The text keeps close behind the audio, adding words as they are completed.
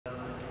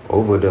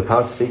Over the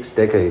past 6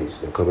 decades,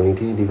 the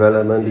Community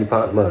Development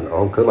Department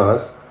of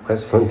Kemas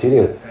has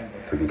continued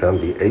to become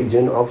the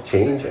agent of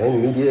change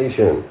and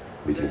mediation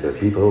between the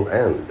people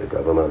and the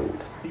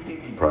government.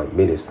 Prime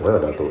Minister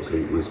Datuk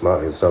Seri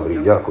Ismail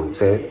Sabri Yaakob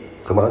said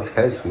Kemas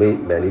has made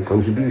many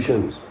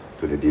contributions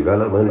to the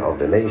development of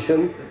the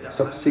nation,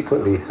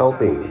 subsequently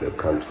helping the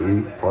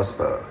country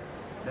prosper.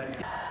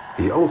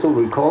 He also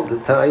recalled the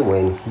time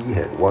when he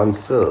had once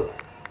served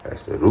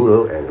as the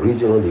Rural and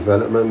Regional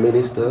Development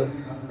Minister,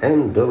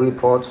 and the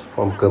reports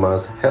from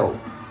Kemas helped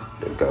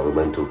the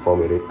government to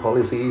formulate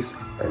policies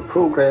and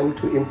programs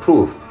to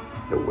improve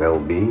the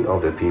well-being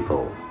of the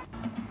people.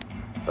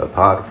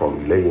 Apart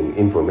from relaying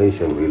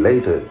information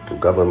related to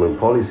government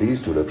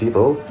policies to the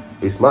people,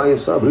 Ismail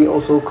Sabri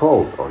also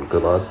called on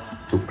Kemas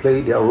to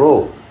play their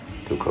role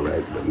to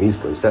correct the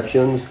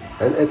misconceptions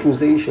and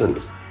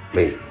accusations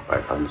made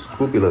by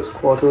unscrupulous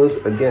quarters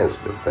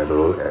against the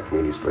federal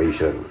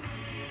administration.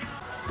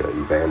 The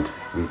event,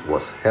 which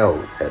was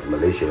held at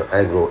Malaysia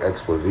Agro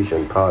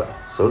Exposition Park,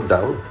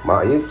 Serdang,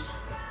 MAEPS,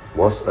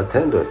 was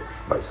attended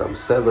by some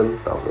 7,000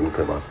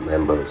 Kemas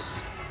members.